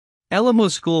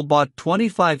Elamu School bought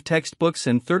 25 textbooks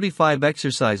and 35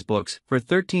 exercise books for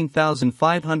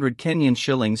 13,500 Kenyan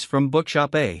shillings from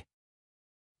Bookshop A.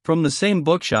 From the same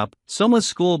bookshop, Soma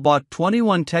School bought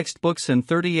 21 textbooks and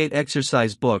 38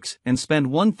 exercise books and spent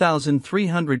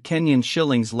 1,300 Kenyan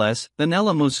shillings less than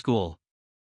Elamu School.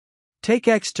 Take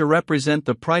X to represent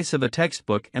the price of a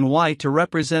textbook and Y to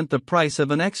represent the price of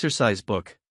an exercise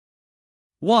book.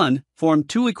 1. Form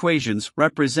two equations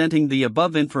representing the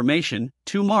above information,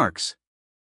 2 marks.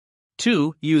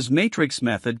 2. Use matrix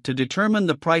method to determine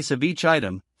the price of each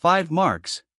item, 5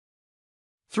 marks.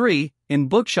 3. In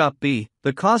Bookshop B,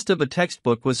 the cost of a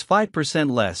textbook was 5%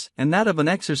 less and that of an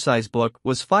exercise book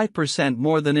was 5%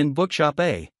 more than in Bookshop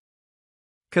A.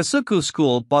 Kasuku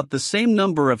School bought the same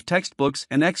number of textbooks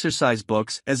and exercise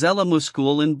books as Elamu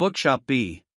School in Bookshop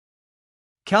B.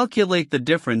 Calculate the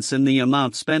difference in the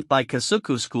amount spent by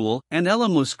Kasuku School and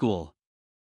Elamu School.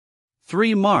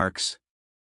 3 marks.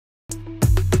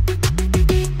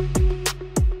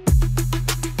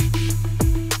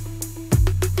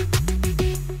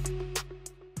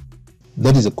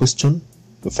 That is a question.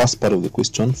 The first part of the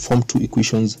question, form two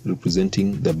equations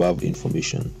representing the above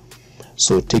information.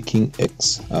 So taking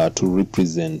X to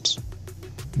represent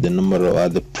the number or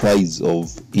the price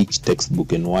of each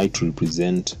textbook and Y to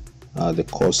represent the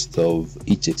cost of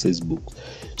each exercise book.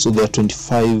 So there are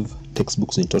 25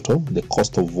 textbooks in total. The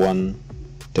cost of one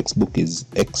textbook is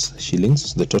X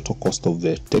shillings. The total cost of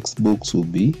the textbooks will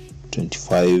be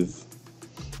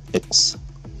 25X.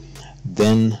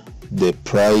 Then the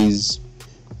price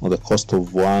or the cost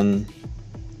of one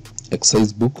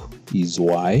exercise book is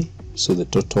Y. So the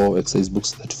total exercise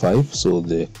books 35. So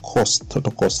the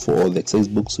total cost for all the exercise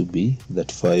books will be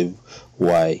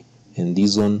 35Y. And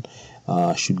this one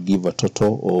should give a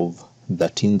total of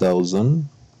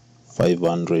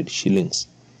 13,500 shillings.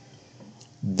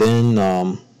 Then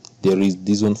there is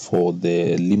this one for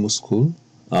the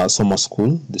Soma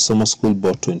School. The Soma School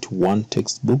bought 21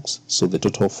 textbooks, so the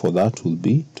total for that will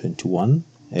be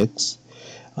 21X,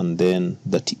 and then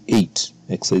 38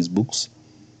 exercise books.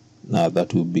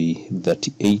 That will be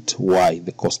 38Y,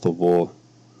 the cost of all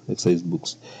exercise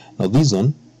books. Now this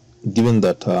one, given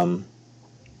that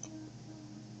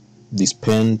they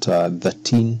spent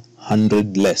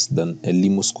 1,300 less than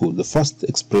Elamu School. The first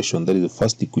expression, that is the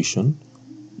first equation,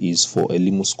 is for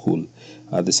Elamu School.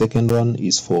 The second one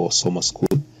is for Soma School.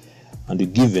 And you're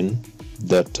given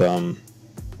that the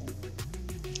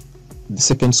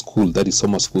second school, that is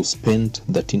Soma School, spent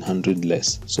 1,300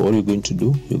 less. So what you're going to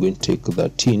do, you're going to take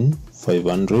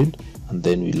 13,500 and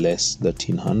then we less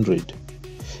 1,300.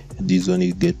 And this one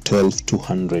you get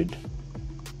 12,200.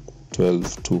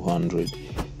 12,200.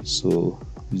 So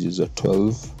this is a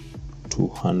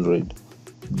 12,200.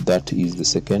 That is the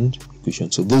second equation.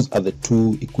 So those are the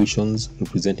two equations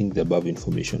representing the above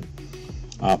information.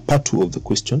 Part 2 of the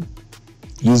question,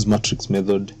 use matrix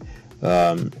method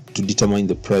to determine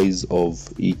the price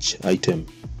of each item.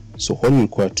 So what we're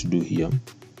required to do here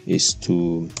is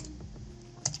to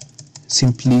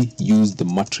simply use the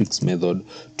matrix method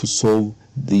to solve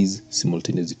this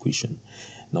simultaneous equation.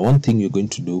 Now one thing you're going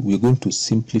to do, we're going to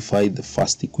simplify the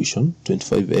first equation,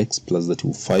 25x plus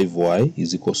 35y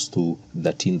is equals to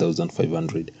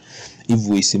 13,500. If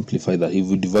we simplify that, if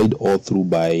we divide all through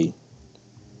by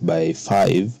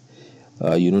 5,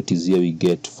 you notice here we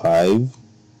get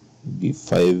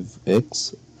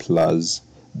 5x plus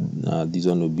this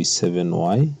one will be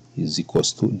 7y is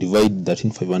equals to, divide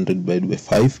 13,500 by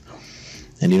 5,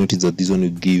 and you notice that this one will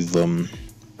give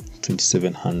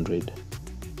 2,700.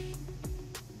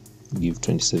 Give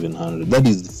 2,700. That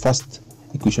is the first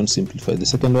equation simplified. The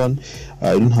second one,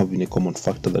 I don't have any common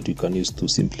factor that we can use to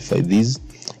simplify these.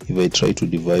 If I try to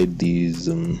divide these,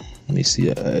 let me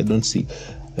see, I don't see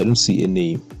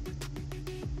any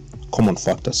common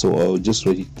factor, so I'll just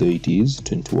write it the way it is.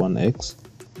 21x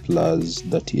plus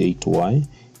 38y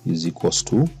is equals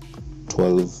to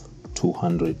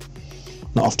 12,200.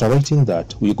 Now after writing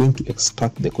that, we're going to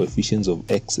extract the coefficients of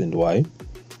x and y.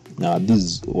 Now this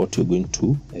is what you're going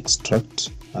to extract,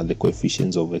 the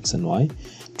coefficients of x and y,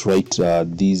 to write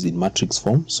these in matrix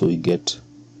form. So we get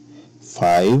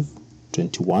 5,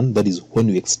 21. That is when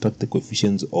we extract the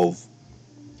coefficients of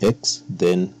x,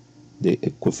 then the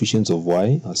coefficients of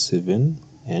y are 7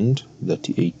 and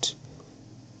 38.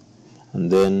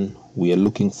 And then we are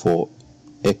looking for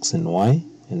x and y,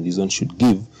 and this one should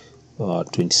give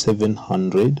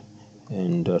 2,700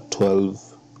 and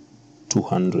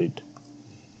 12,200.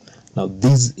 Now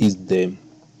this is the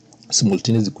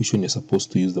simultaneous equation you're supposed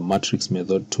to use the matrix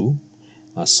method to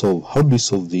solve. How do we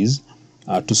solve this?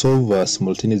 To solve a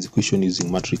simultaneous equation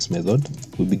using matrix method,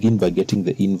 we begin by getting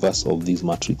the inverse of this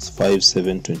matrix 5,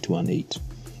 7, 21, 8.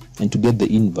 And to get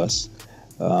the inverse,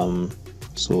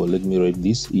 so let me write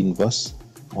this inverse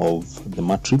of the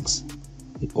matrix,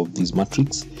 of this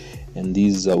matrix, and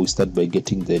these we start by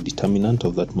getting the determinant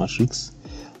of that matrix.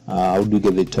 How do we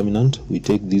get the determinant? We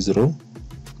take this row,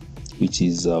 which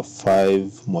is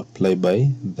 5 multiplied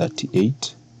by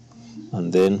 38,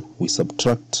 and then we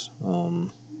subtract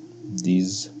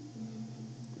this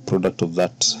product of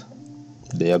that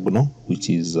diagonal, which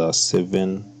is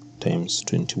 7 times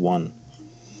 21.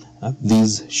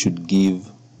 These should give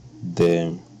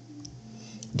the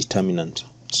determinant.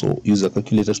 So use a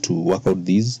calculator to work out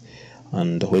these,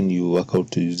 and when you work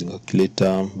out using a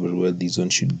calculator very well, this one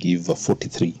should give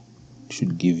 43.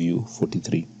 Should give you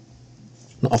 43.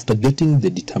 Now after getting the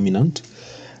determinant,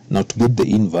 now to get the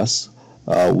inverse,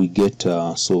 we get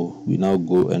so we now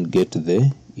go and get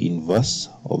the inverse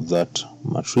of that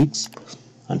matrix.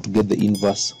 And to get the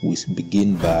inverse, we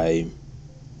begin by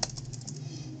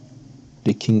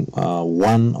taking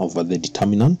 1 over the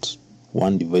determinant,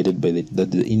 1 divided by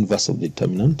the inverse of the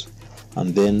determinant,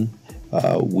 and then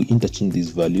we interchange these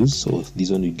values. So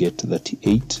this one we get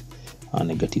 38 and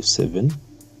negative 7,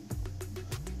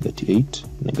 38,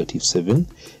 negative 7,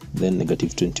 then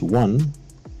negative 21,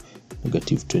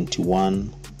 negative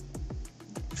 21,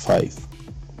 5.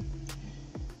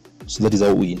 So that is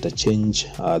how we interchange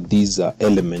these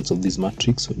elements of this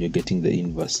matrix when you're getting the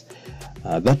inverse.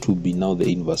 That will be now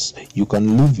the inverse. You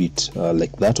can leave it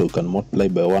like that, or you can multiply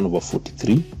by 1 over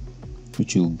 43,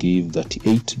 which will give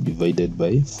 38 divided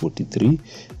by 43,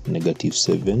 negative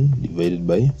 7 divided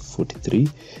by 43,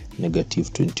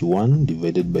 negative 21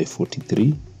 divided by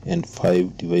 43, and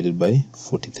 5 divided by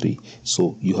 43.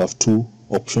 So you have two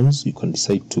options. You can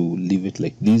decide to leave it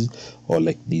like this or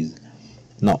like this.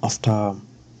 Now after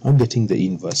getting the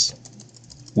inverse,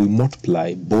 we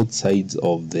multiply both sides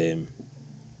of the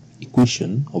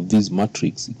equation of this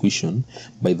matrix equation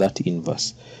by that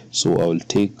inverse. So I will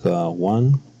take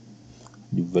 1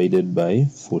 divided by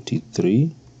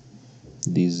 43.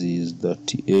 This is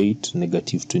 38,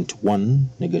 negative 21,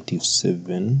 negative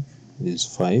 7 is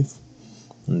 5,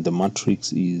 and the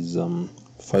matrix is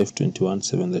 521,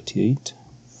 738,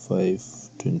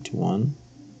 521,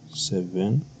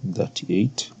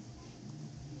 738.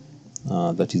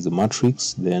 That is the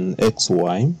matrix. Then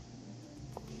xy,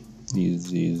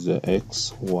 this is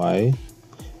xy.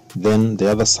 Then the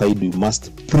other side we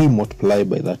must pre-multiply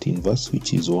by that inverse,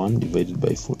 which is 1 divided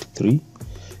by 43.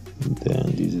 And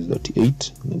then this is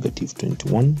 38, negative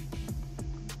 21,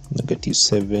 negative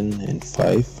 7, and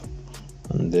 5.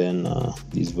 And then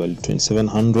this value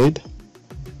 2700.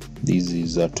 This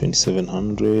is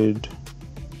 2700.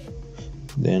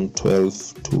 Then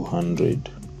 12200,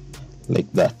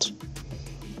 like that.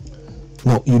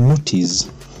 Now you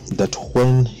notice that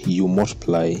when you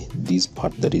multiply this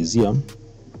part that is here,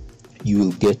 you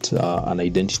will get an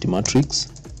identity matrix.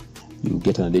 You will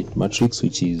get an identity matrix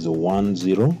which is 1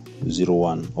 0 0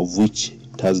 1, of which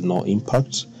it has no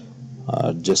impact,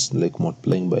 just like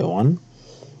multiplying by 1.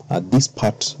 This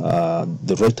part,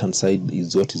 the right hand side,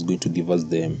 is what is going to give us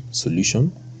the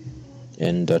solution.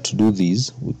 And to do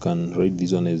this, we can write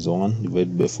this one as 1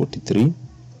 divided by 43.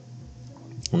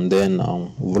 And then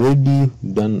we've already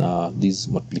done this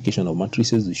multiplication of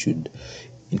matrices. You should,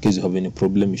 in case you have any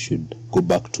problem, you should go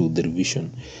back to the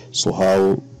revision. So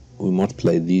how we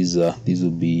multiply these, these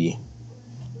will be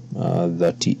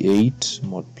 38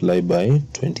 multiplied by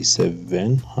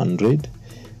 2700,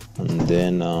 and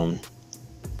then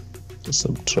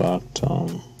subtract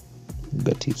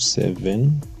negative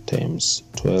 7 times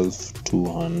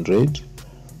 12200.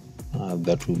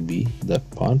 That will be that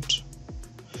part.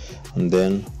 And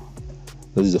then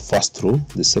that is the first row.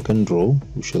 The second row,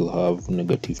 we shall have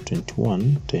negative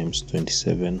 21 times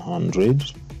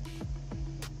 2700,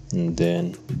 and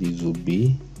then this will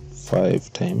be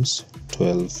 5 times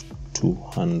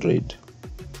 12200.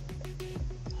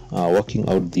 Working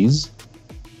out these,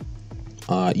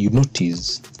 you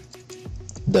notice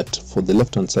that for the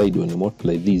left hand side, when you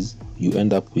multiply these, you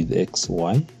end up with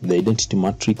xy. The identity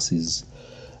matrix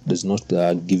does not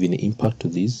give any impact to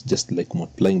this, just like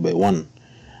multiplying by 1.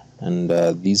 And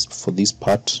this, for this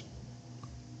part,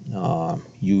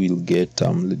 you will get,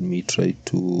 let me try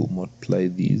to multiply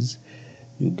these.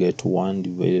 You get 1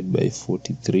 divided by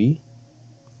 43.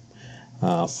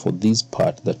 For this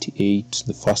part, 38,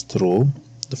 the first row,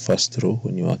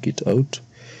 when you work it out,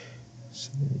 so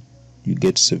you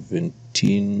get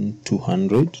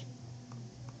 17200.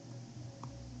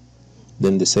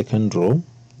 Then the second row,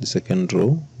 this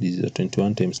is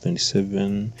 21 times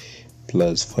 27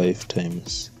 plus 5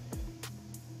 times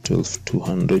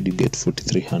 12,200, you get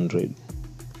 4,300.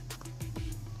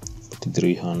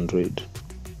 4,300.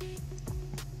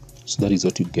 So that is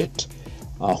what you get.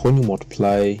 When you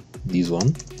multiply this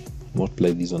one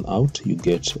out, you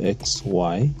get x,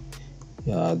 y.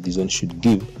 This one should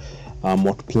give,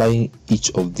 multiplying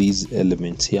each of these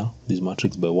elements here, this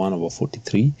matrix, by 1 over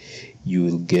 43, you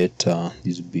will get,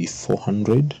 this will be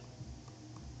 400.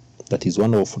 That is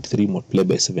 1 over 43 multiplied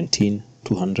by 17,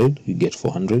 200, you get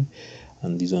 400.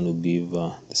 And this one will give,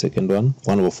 the second one,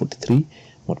 1 over 43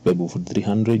 multiplied by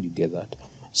 4,300, you get that.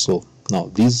 So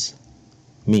now this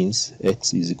means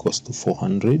x is equals to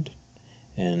 400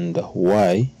 and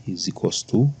y is equals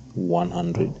to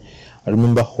 100. I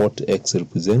remember what x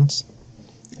represents.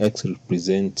 X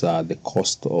represents the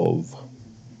cost of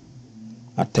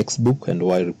a textbook, and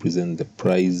y represents the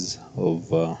price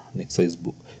of an exercise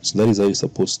book. So that is how you're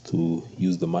supposed to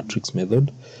use the matrix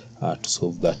method to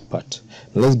solve that part.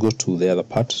 Now let's go to the other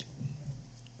part.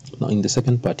 Now in the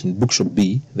second part, in bookshop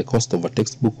B, the cost of a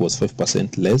textbook was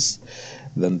 5% less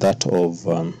than that of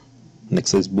an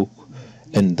exercise book,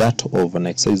 and that of an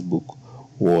exercise book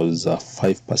was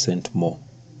 5% more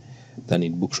than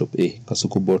in bookshop A.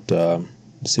 Kasuku bought the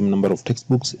same number of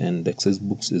textbooks and exercise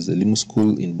books as Elimu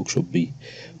School in bookshop B.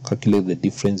 Calculate the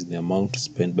difference in the amount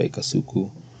spent by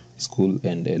Kasuku School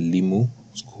and Elimu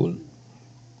School.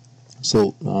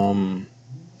 So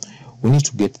we need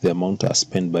to get the amount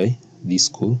spent by this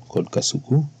school called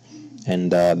Kasuku,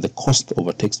 and the cost of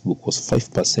a textbook was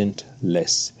 5%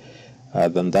 less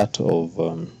than that of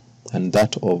and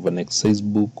that of an exercise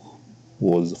book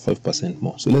was 5%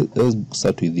 more. So let's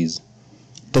start with this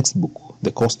textbook.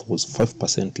 The cost was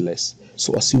 5% less.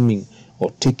 So assuming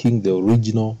or taking the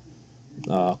original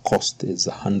cost is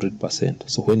 100%.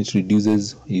 So when it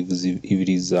reduces, if it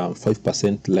is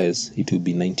 5% less, it will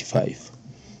be 95.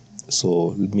 So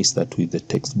let me start with the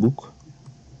textbook.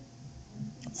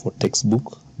 For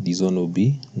textbook, this one will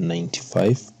be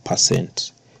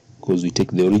 95%, because we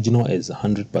take the original as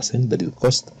 100%, that is the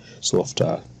cost. So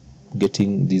after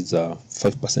getting these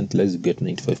 5% less, you get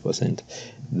 95%.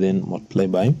 Then multiply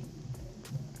by.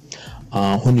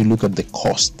 When you look at the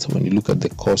cost, of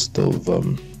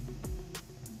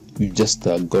we just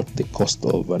got the cost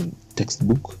of a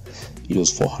textbook. It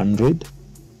was 400.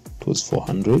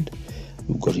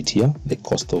 We've got it here. The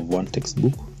cost of one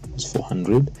textbook was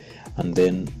 400. And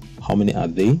then how many are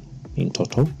they in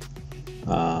total?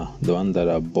 The one that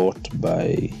are bought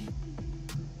by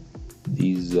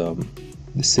these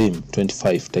the same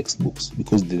 25 textbooks,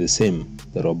 because they're the same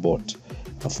that are bought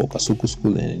for Kasuku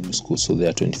School and Elimu School, so there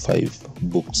are 25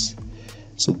 books.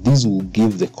 So this will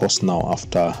give the cost now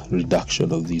after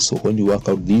reduction of these. So when you work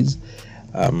out these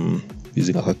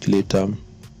using a calculator,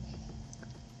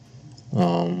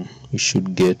 you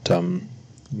should get let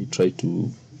me try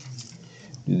to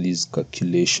do this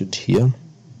calculation here.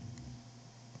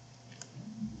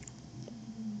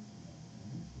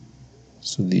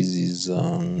 So this is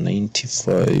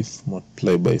 95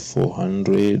 multiplied by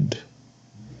 400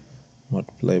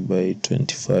 multiplied by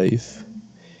 25,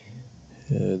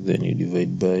 then you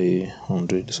divide by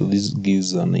 100. So this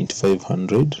gives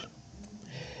 9,500.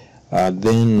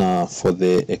 Then for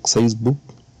the exercise book,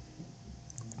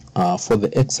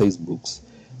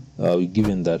 we're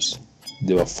given that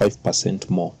they were 5%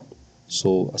 more.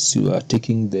 So as you are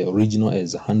taking the original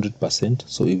as 100%,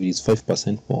 so if it is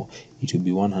 5% more, it will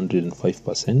be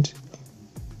 105%.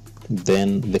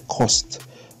 Then the cost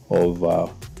of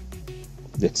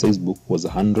the exercise book was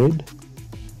 100,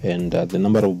 and the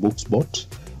number of books bought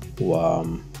were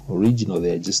original.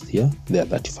 They are just here. They are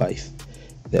 35.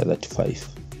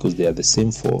 Because they are the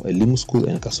same for Elimu School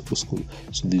and Kasuku School.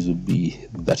 So this would be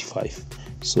 35.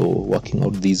 So working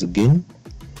out these again,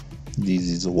 this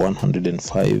is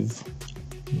 105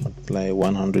 multiply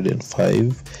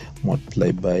 105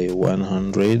 multiply by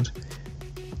 100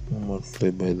 multiply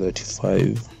by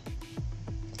 35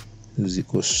 is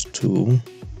equals to,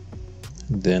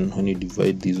 then when you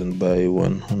divide this one by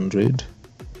 100,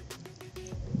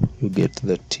 you get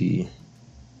 30.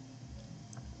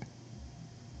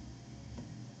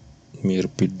 Let me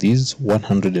repeat this.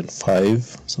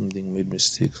 105, something made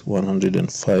mistakes.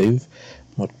 105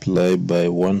 multiply by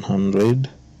 100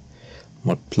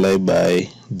 multiply by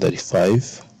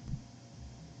 35,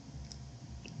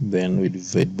 then we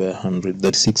divide by 100.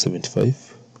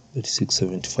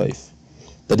 36.75.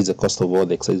 That is the cost of all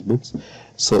the exercise books.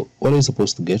 So what are we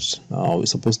supposed to get? We're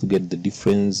supposed to get the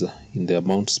difference in the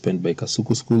amount spent by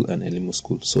Kasuku School and Elimu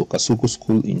School. So Kasuku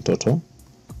School in total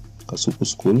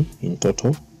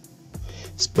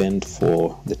spent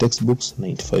for the textbooks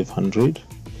 9,500.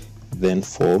 Then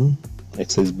for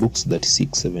exercise books, that is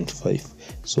 675.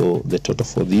 So the total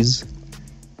for these,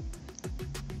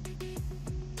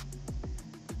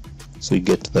 so you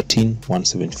get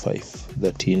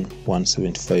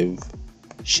 13,175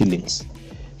 shillings.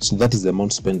 So that is the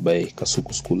amount spent by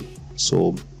Kasuku School.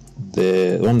 So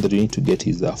the one that you need to get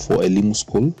is for Elimu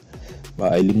School.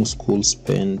 Elimu School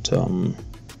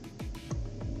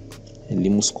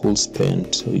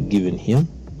spent given here,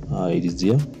 it is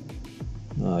here.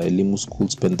 Elimu School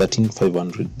spent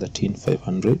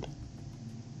 13,500.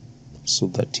 So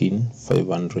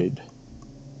 13,500.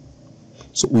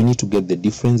 So we need to get the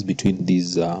difference between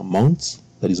these amounts.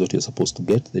 That is what you're supposed to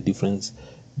get, the difference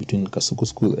between Kasuku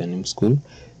School and Elimu School.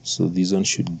 So this one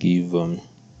should give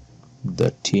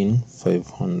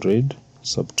 13,500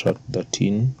 subtract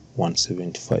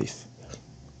 13,175.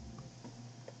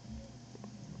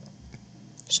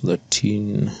 So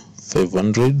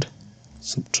 13,500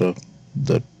 subtract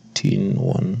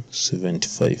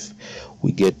 13,175,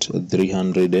 we get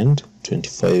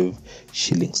 325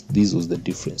 shillings. This was the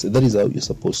difference. That is how you're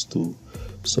supposed to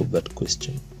solve that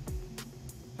question.